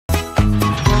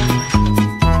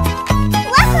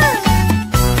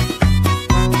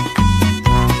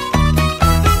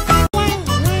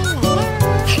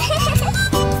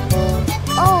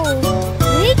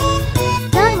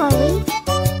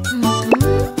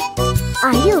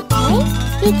Are you okay?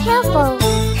 Be careful.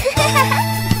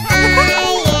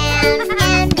 I am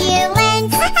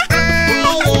ambulance.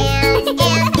 I am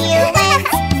ambulance.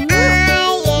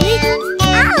 I am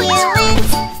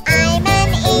ambulance. I'm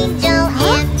an angel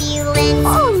ambulance.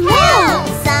 Oh no! Help!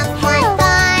 Someone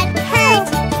got hurt.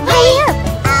 Hurry up!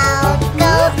 I'll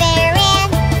go there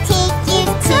and take you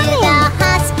to the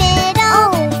hospital.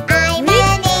 I'm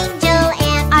an angel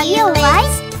ambulance. Are you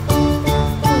alright?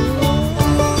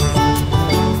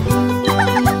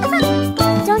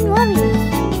 Don't worry.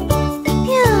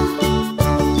 Phew.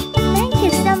 Thank you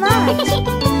so much.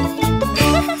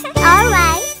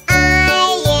 Alright. I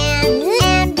am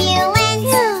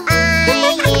ambulance. I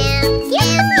am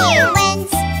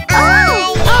ambulance. I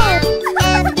am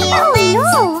ambulance.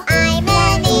 no. I'm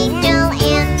an angel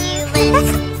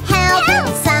ambulance. Help!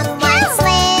 Someone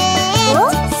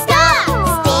slipped. Stop!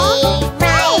 Stay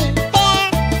right there.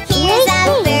 Here's a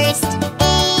first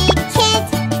aid kit.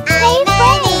 I'm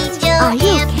an angel Are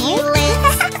you okay?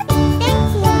 ambulance. Thank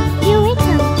you. You're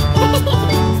welcome.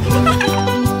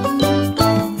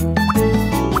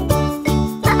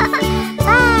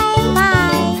 Bye.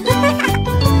 Bye.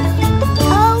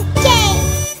 Okay.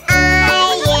 I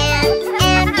am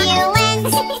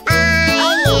ambulance. I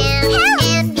am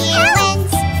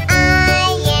ambulance. I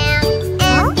am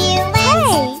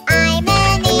ambulance. I'm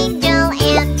an angel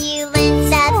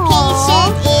ambulance. A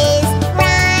patient is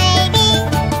riding.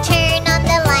 Turn on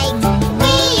the light.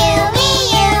 Wee-oo,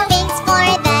 wee-oo. Thanks for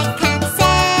the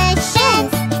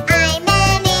concessions. I'm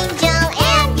an angel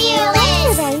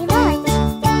ambulance. Very much.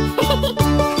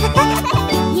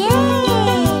 Yay!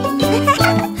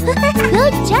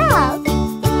 Good job!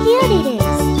 Here it is.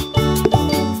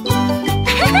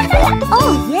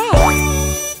 Oh, yes!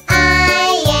 I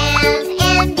am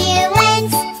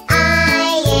ambulance.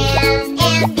 I am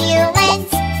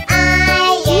ambulance.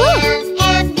 I am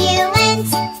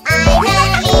ambulance. I'm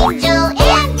an angel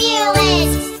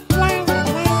ambulance.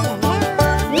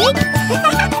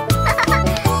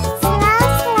 Slow,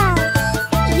 slow.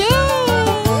 Yay!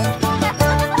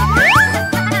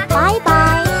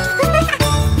 Bye-bye.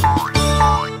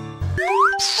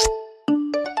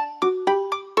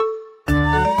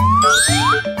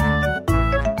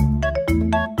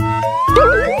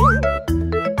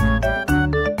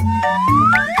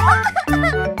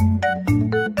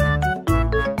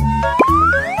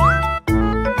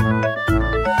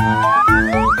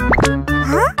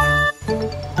 Huh?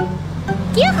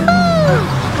 Yoo-hoo!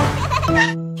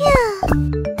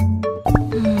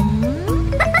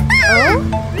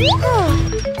 Oh?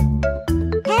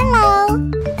 Hello!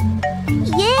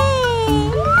 Yay!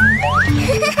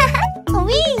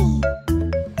 Wee!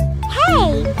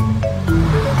 Hey!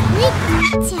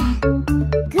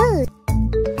 Good!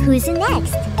 Who's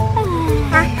next?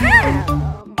 Aha!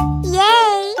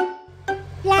 Yay!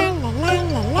 La la la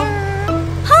la la!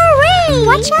 Hurry!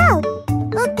 Watch out!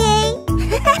 Okay!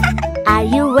 Are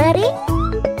you ready?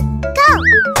 Go!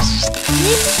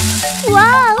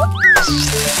 Wow!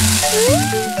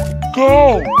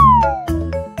 Go!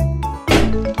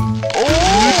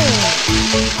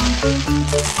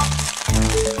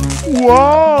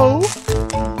 Wow!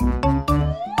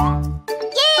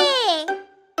 Yay!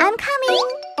 I'm coming!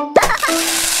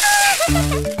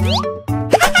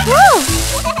 Whoa!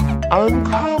 I'm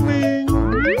coming!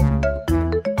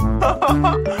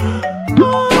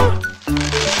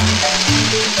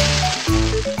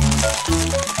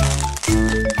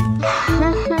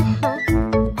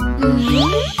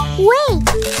 Wait!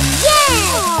 Yeah!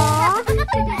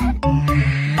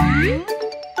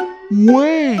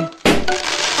 Wait!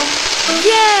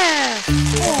 Yeah!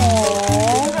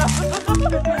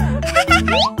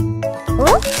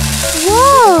 Oh?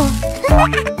 Whoa!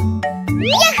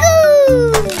 Yahoo!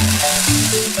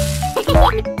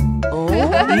 Oh,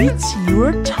 it's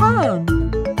your turn!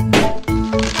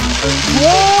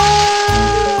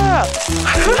 Wow!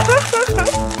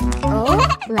 Oh,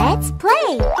 let's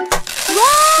play!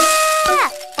 Wow!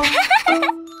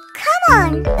 Come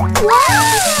on! Wow!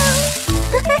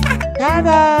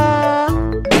 Ta-da!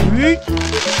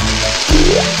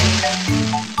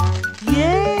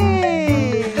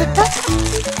 Yay!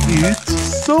 It's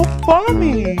so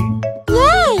funny!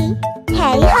 Yay!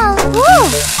 Hey ho! Woo!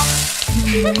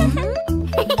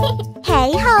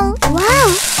 Hey ho! Wow!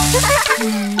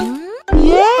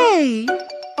 Yay!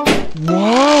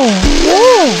 Wow!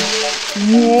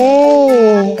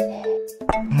 Whoa!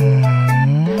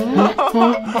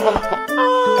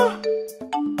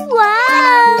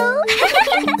 Wow!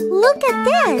 Look at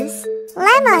this!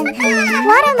 Lemon,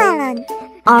 watermelon,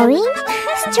 orange,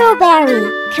 strawberry,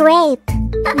 grape,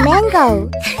 mango.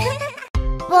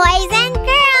 Boys and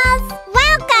girls,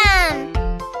 welcome!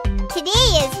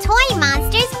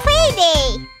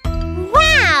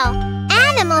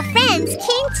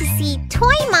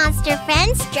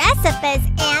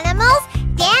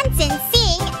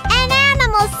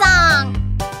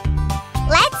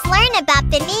 learn about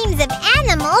the names of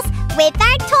animals with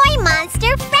our toy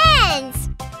monster friends.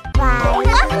 5,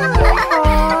 4,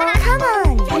 come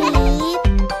on. 3,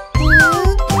 2,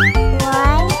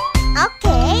 1.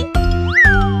 Okay.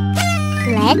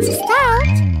 Let's start.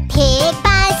 Pig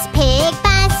bus,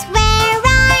 where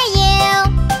are you?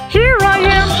 Here I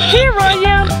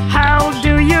am, how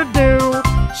do you do?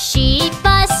 Sheep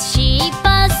bus,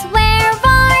 where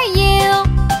are you?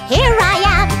 Here I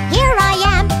am,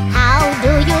 how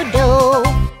do you do?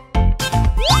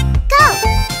 Go.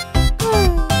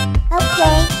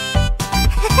 Okay.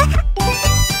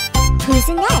 Who's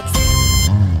next?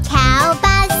 Cow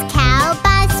bus,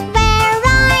 where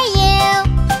are you?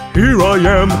 Here I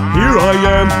am,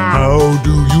 how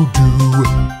do you do?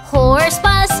 Horse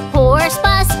bus,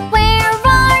 where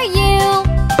are you?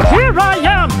 Here I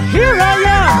am,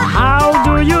 how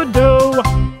do you do?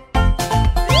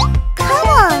 Come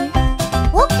on.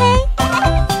 Okay.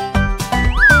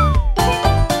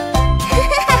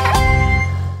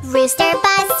 Rooster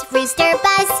bus, where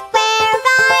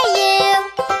are you?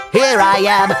 Here I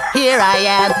am,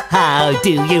 how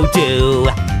do you do?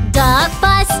 Duck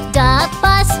bus,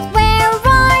 where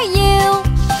are you?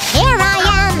 Here I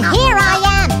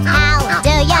am, how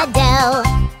do you do?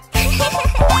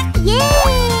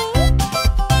 Yay!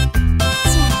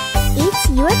 It's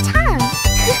your turn.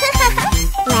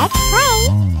 Let's play.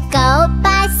 Goat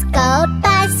bus,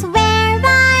 where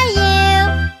are you?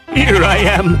 Here I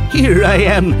am,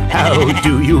 how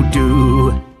do you do?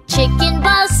 Chicken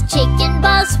bus,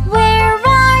 where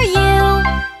are you?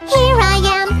 Here I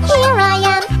am,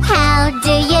 how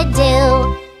do you do?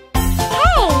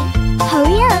 Hey,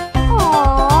 hurry up.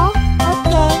 Aww.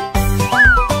 Okay.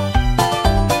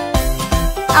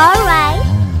 All right.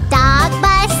 Dog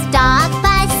bus,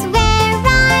 where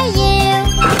are you?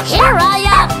 Here I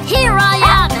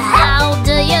am, how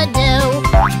do you do?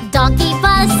 Donkey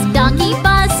bus,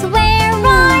 where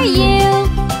are you?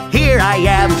 Here I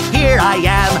am,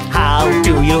 how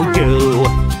do you do?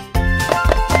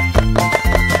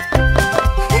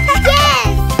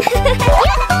 Yes!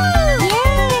 Yay!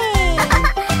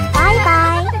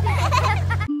 Bye-bye.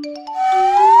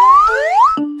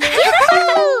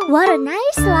 What a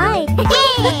nice slide.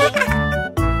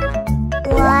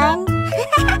 1,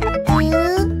 2,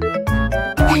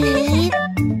 3,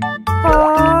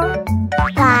 4,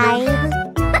 5.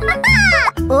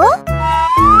 Oh?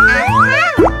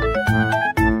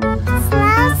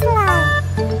 Slow.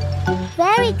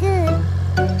 Very good.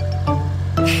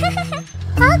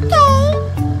 Okay.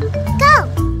 Go.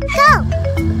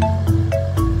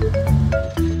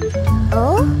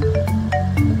 Oh?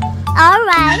 All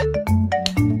right.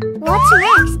 What's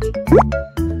next?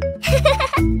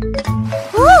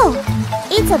 Oh,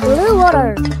 it's a blue water.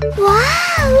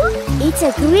 Wow! It's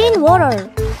a green water.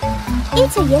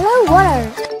 It's a yellow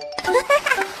water.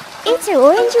 It's an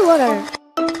orange water.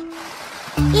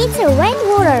 It's a red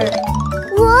water.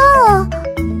 Whoa!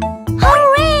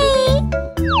 Hooray!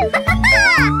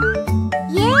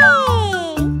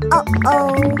 Yay!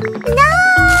 Uh-oh. No!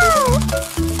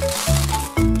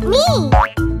 Me!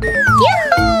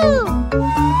 Yoo-hoo!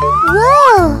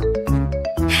 Whoa!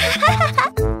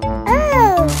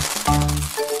 Oh!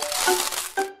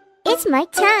 It's my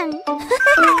turn.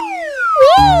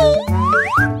 Whee!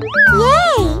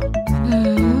 Yay!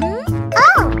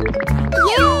 Oh!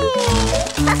 Yay!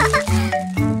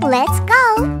 Let's go!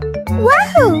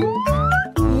 Wahoo!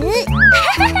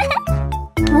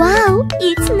 Wow,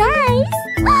 it's nice!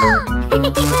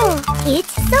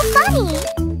 It's so funny!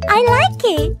 I like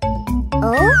it!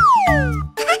 Oh?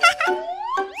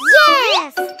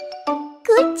 Yes!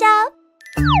 Good job!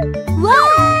 Wow!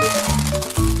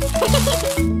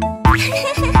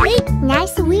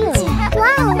 Nice wheel!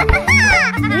 Wow!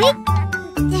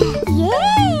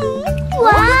 Yay!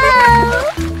 Wow!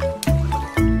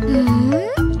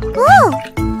 Oh!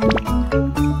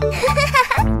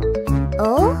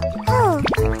 Oh? Oh!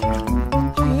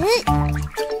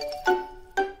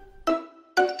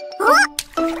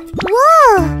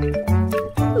 Whoa!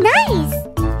 Nice!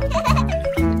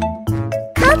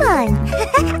 Come on!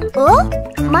 Oh?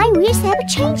 My wheels have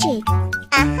changed.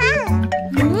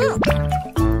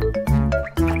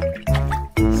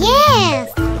 Yes!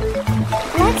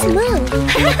 Let's move.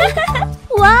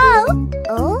 Wow!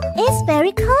 Oh, it's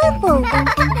very colorful.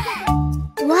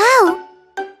 Wow!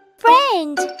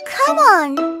 Friend, come on.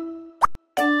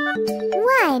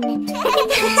 1, 2,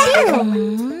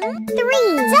 3,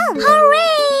 jump!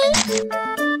 Hooray!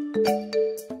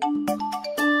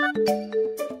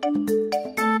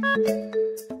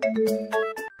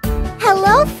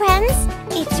 Hello, friends!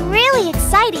 It's really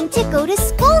exciting to go to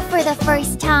school for the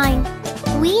first time.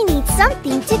 We need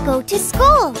something to go to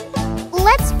school.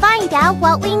 Let's find out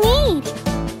what we need.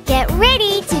 Get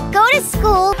ready to go to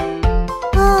school.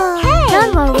 Hey!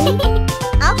 Don't worry.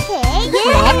 Okay,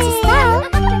 let's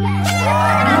start.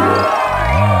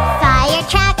 Fire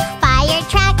truck,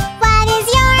 what is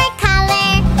your color?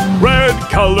 Red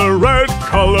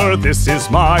color, this is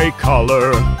my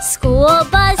color. School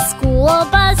bus,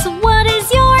 what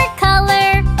is your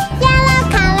color? Yellow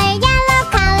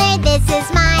color, this is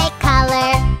my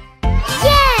color.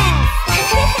 Yes!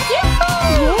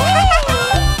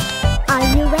 Are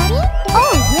you ready?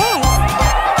 Oh, yes.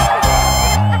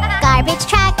 Garbage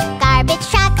truck,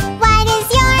 what is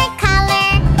your color?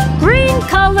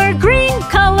 Green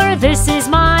color, this is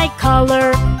my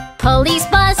color. Police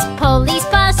bus,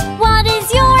 what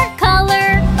is your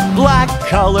color? Black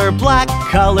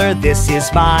color, this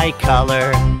is my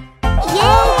color.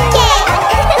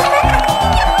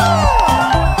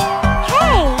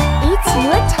 Hey, it's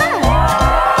your turn.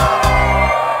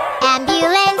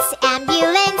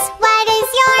 Ambulance, what is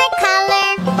your color?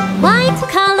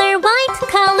 White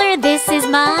color, this is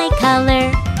my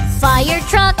color. Fire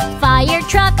truck,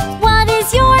 what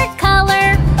is your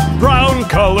color? Brown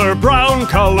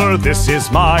color, this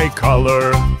is my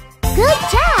color. Good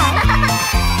job.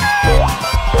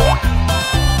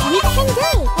 We can do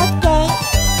it. Okay,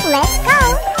 let's go.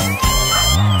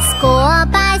 School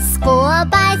bus,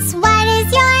 what is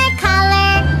your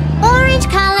color? Orange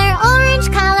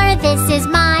color, this is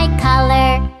my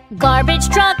color. Garbage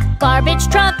truck,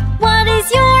 what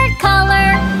is your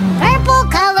color?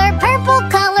 Purple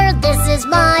color, this is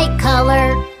my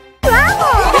color.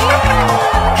 Bravo!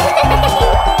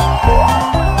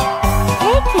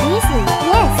 Take it easy.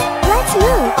 Yes, let's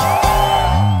move.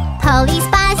 Police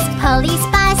bus,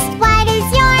 what is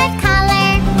your color?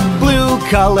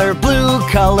 Blue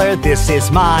color, this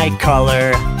is my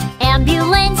color.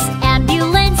 Ambulance,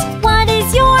 what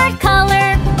is your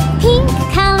color? Pink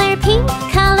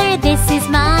color, this is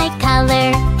my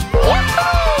color.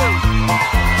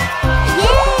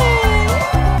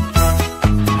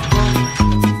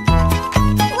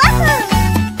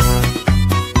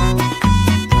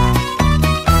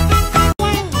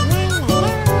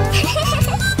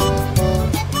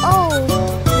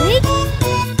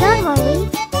 Don't worry.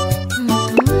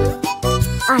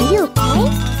 Are you okay?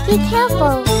 Be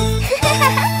careful.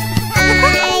 I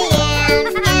am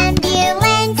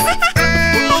ambulance. I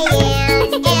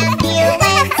am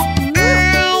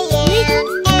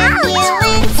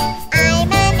ambulance.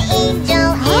 I'm an angel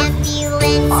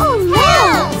ambulance. Oh no!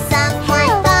 Help!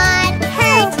 Someone got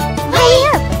hurt.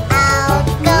 Wait! I'll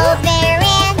go there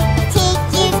and take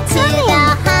you to the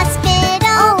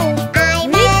hospital.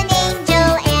 I'm an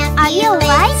angel ambulance. Are you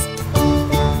alright?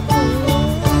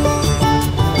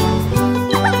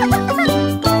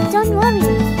 Don't worry.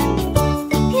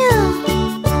 Phew.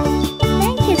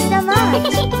 Thank you so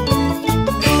much.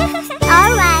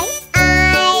 All right. I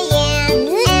am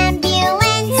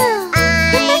ambulance. I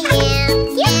am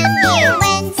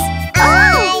ambulance. I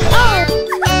am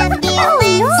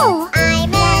ambulance. no.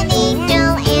 I'm an angel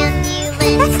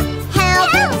ambulance.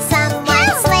 Help!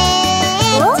 Someone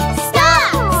slipped.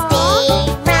 Stop! Stay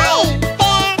right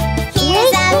there.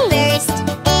 Here's a first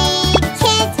aid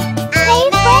kit.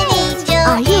 I'm an angel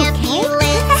Are you okay?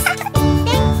 ambulance.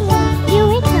 Thank you. You're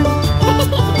welcome.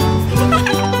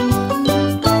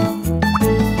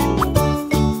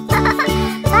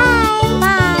 Bye.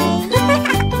 Bye.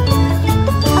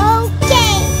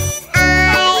 Okay.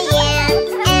 I am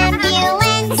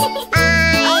ambulance.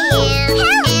 I am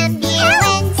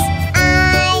ambulance.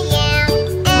 I am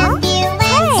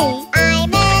ambulance.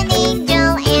 I'm an angel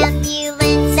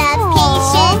ambulance. A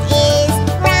patient is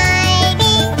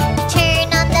riding. Turn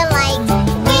on the light.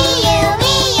 Wee-oo.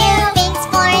 Thanks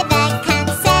for the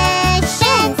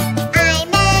concessions.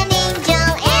 I'm an angel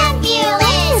Thank you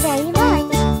ambulance. very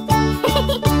much.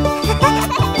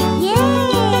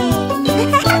 Yay!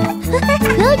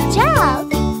 Good job.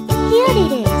 Here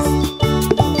it is.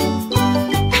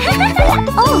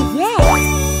 Oh yes.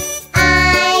 I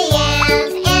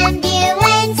am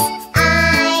ambulance. I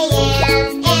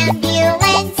am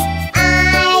ambulance. I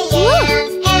am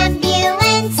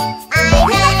ambulance.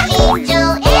 I'm an angel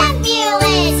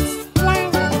ambulance.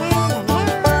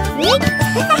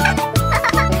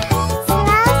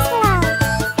 Slow.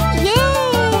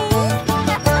 Yay!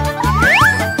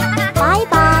 Bye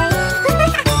bye.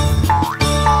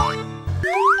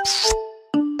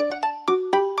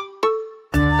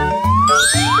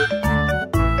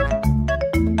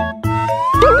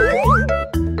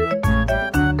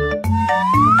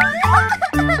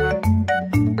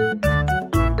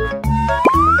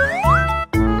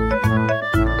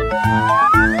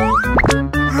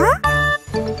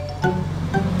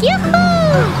 Yoo-hoo!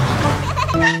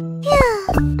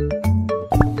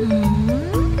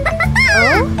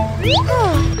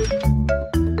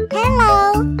 Hello.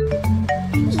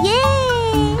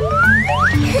 Yay!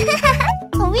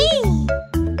 Wee!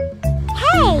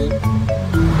 Hey!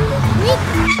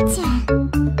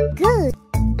 Good.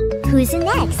 Who's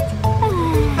next?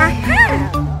 Aha!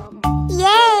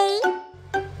 Yay!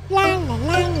 La la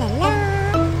la la la.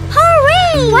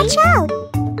 Hooray! Watch out!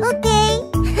 Okay.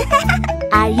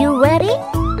 Are you ready?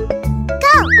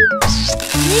 Go!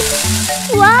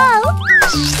 Wow!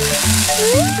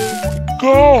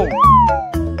 Go!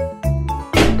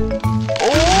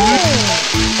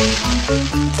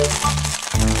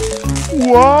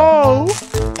 Wow!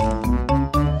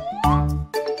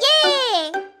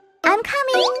 Yay! I'm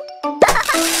coming.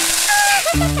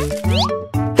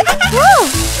 Whoa!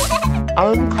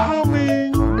 I'm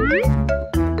coming!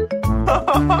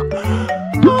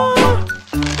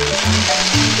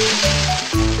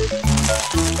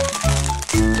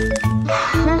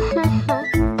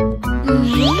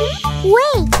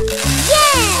 Wait!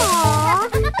 Yeah!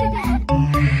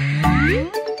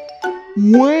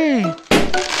 Wait!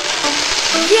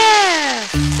 Yeah!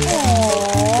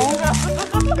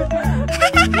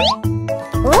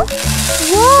 Oh?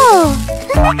 Whoa!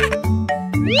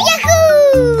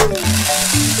 Yahoo!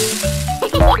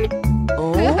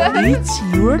 Oh, it's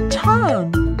your turn.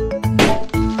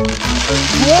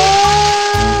 Yeah!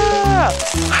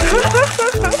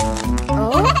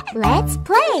 Oh, let's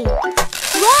play.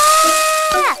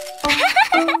 Wow!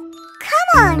 Come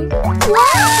on.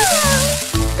 Wow!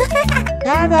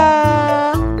 Ta-da!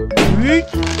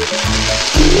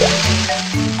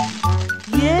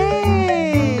 Yay!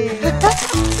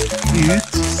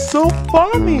 It's so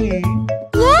funny!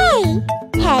 Yay!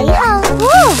 Hey ho!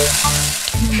 Woo!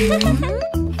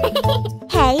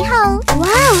 Hey ho!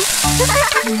 Wow!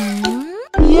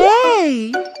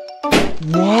 Yay!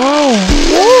 Wow!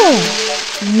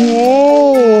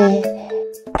 Whoa!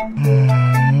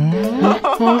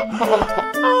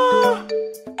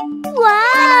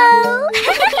 Wow!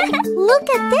 Look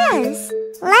at this!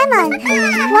 Lemon,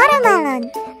 watermelon,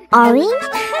 orange,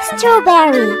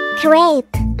 strawberry,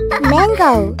 grape,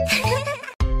 mango.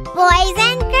 Boys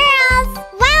and girls,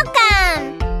 welcome!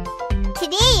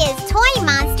 Today is Toy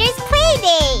Monsters Play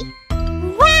Day.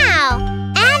 Wow!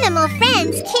 Animal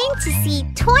friends came to see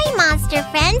Toy Monster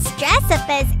friends dress up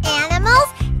as animals,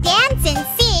 dance and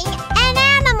sing an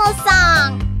animal song.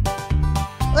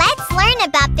 Let's learn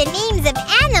about the names of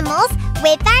animals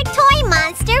with our Toy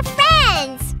Monster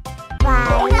friends.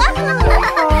 5, 4,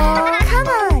 come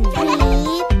on. 3,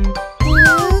 2,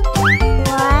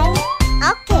 1.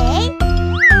 Okay.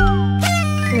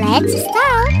 Let's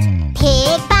start.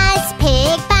 Pig bus,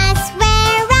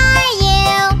 where are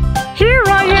you? Here I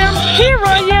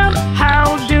am, how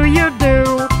do you do?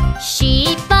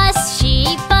 Sheep bus,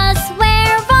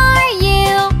 where are you?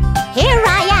 Here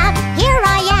I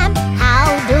am, how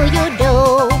do you do?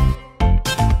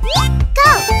 Go!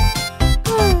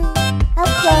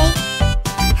 Okay.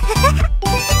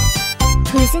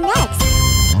 Who's next?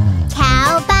 Cow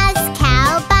bus,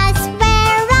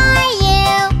 where are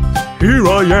you? Here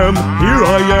I am,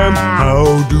 how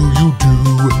do you do?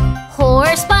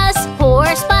 Horse bus,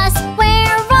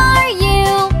 where are you?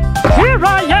 Here I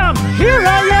am,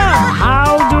 how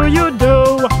do you do?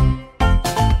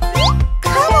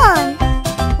 Come on.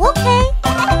 Okay.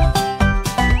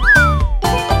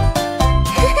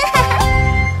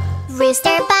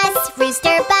 Rooster bus,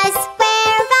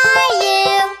 where are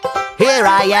you? Here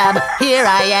I am,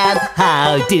 how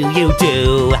do you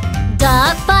do?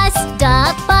 Duck bus,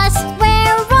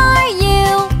 where are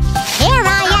you? Here I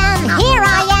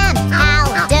am, how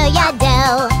do you do?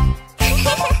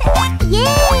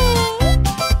 Yay!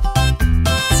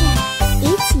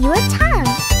 It's your turn.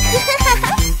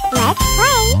 Let's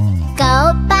play.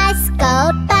 Goat bus,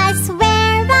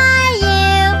 where are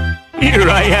you? Here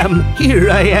I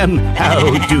am, how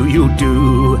do you do?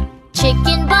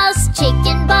 Chicken bus,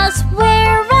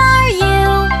 where are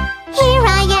you? Here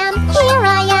I am,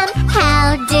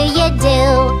 how do you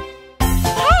do?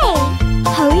 Hey,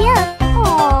 hurry up.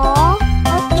 Aww,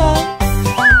 okay.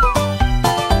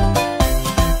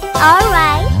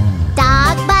 Alright.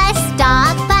 Dog bus,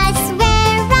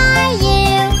 where are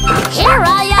you? Here I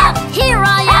am,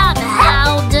 how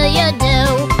do you do?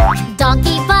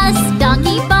 Donkey bus,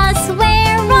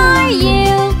 where are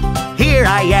you? Here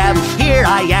I am,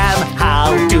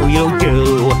 how do you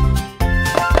do?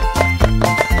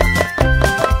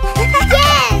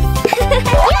 Yes!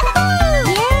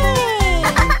 Yay!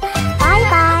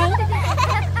 Bye-bye.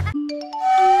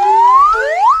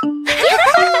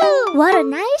 What a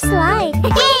nice life.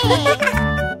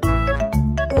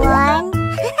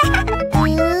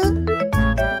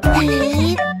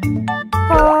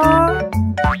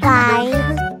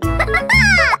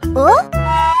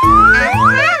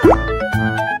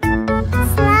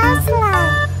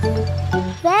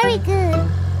 Very good.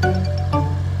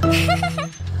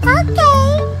 Okay.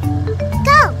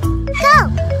 Go.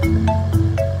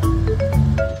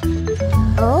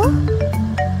 Oh?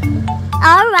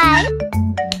 Alright.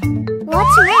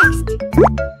 What's next?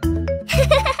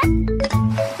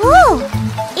 Oh!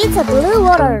 It's a blue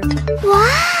water.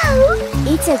 Wow!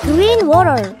 It's a green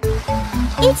water.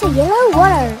 It's a yellow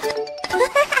water.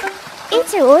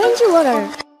 It's an orange water.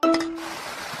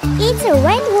 It's a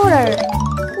red water.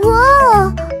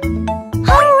 Whoa!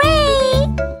 Hooray!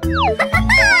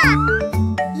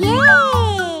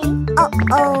 Yay!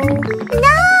 Uh-oh.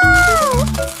 No!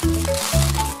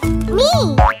 Me!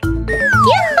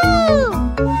 Yoo-hoo!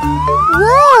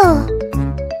 Whoa!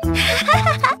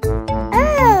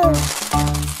 Oh!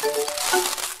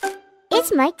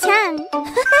 It's my turn.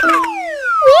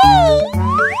 Whee!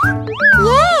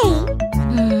 Yay!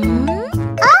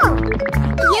 Oh!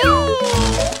 Yay!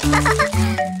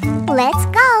 Let's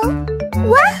go!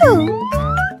 Wahoo!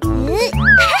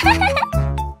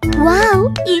 Wow,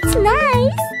 it's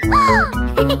nice!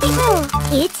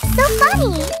 It's so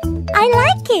funny! I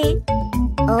like it!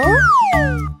 Oh?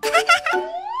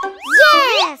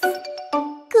 Yes!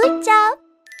 Good job!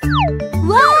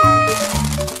 Wow!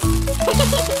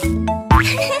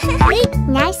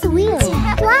 Nice wheels!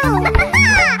 Wow!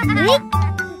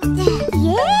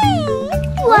 Yay!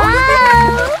 Wow!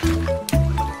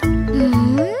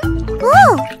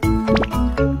 Oh!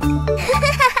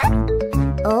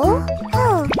 Oh?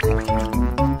 Oh!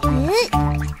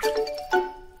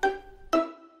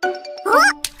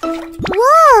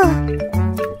 Whoa!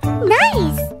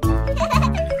 Nice!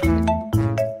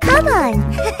 Come on!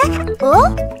 Oh?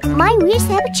 My wheels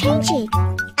have changed.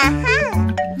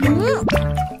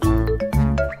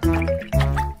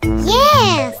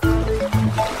 Yes!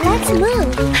 Let's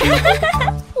move.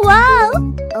 Wow!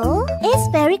 Oh, it's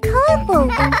very colorful.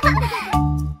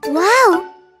 Wow!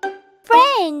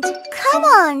 Friend, come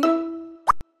on!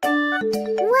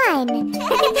 1, 2,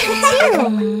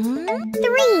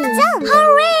 3, jump!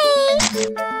 Hooray!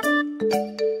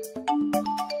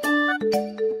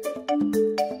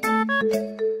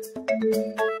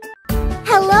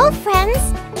 Hello, friends!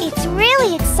 It's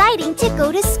really exciting to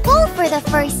go to school for the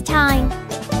first time.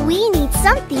 We need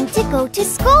something to go to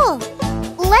school.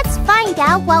 Let's find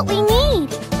out what we need.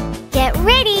 Get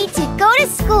ready to go to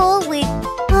school with...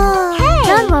 Hey!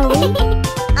 Don't worry.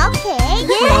 Okay,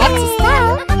 let's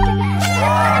start.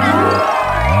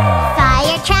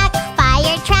 Fire truck,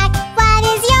 what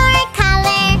is your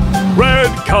color?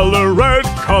 Red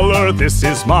color, this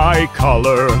is my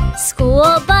color.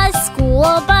 School bus,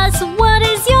 what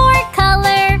is your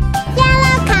color?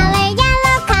 Yellow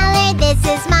color, this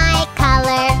is my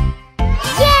color.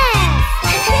 Yes!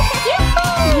 Yay!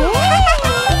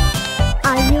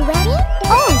 Are you ready?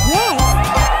 Oh, yes!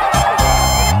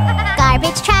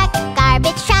 Garbage truck,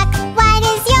 what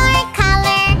is your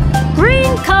color?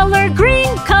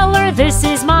 Green color, this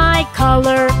is my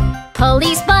color.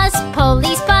 Police bus,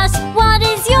 what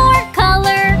is your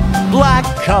color? Black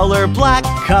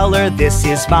color, this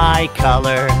is my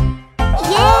color.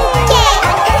 Yay!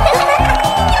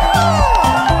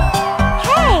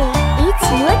 Hey, it's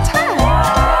your turn.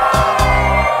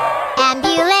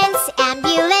 Ambulance,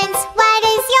 what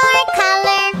is your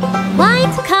color?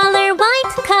 White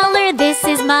color, this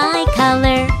is my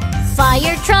color.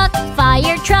 Fire truck,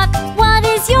 what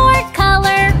is your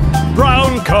color?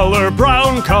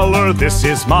 Brown color, this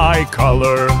is my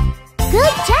color.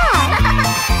 Good job!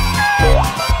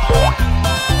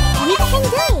 We can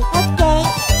do it. Okay,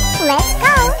 let's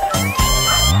go.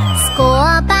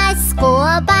 School bus,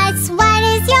 what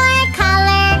is your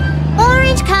color?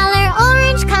 Orange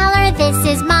color, this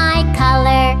is my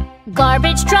color.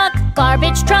 Garbage truck,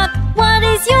 what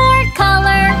is your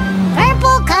color?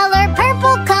 Purple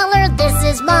color, This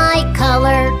is my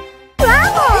color.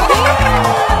 bravo!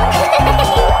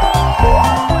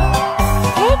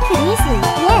 Take it easy.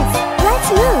 Yes, let's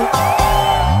move.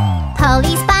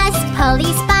 Police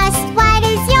bus, what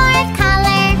is your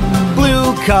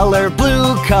color?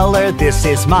 Blue color, this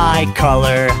is my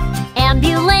color.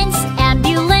 Ambulance,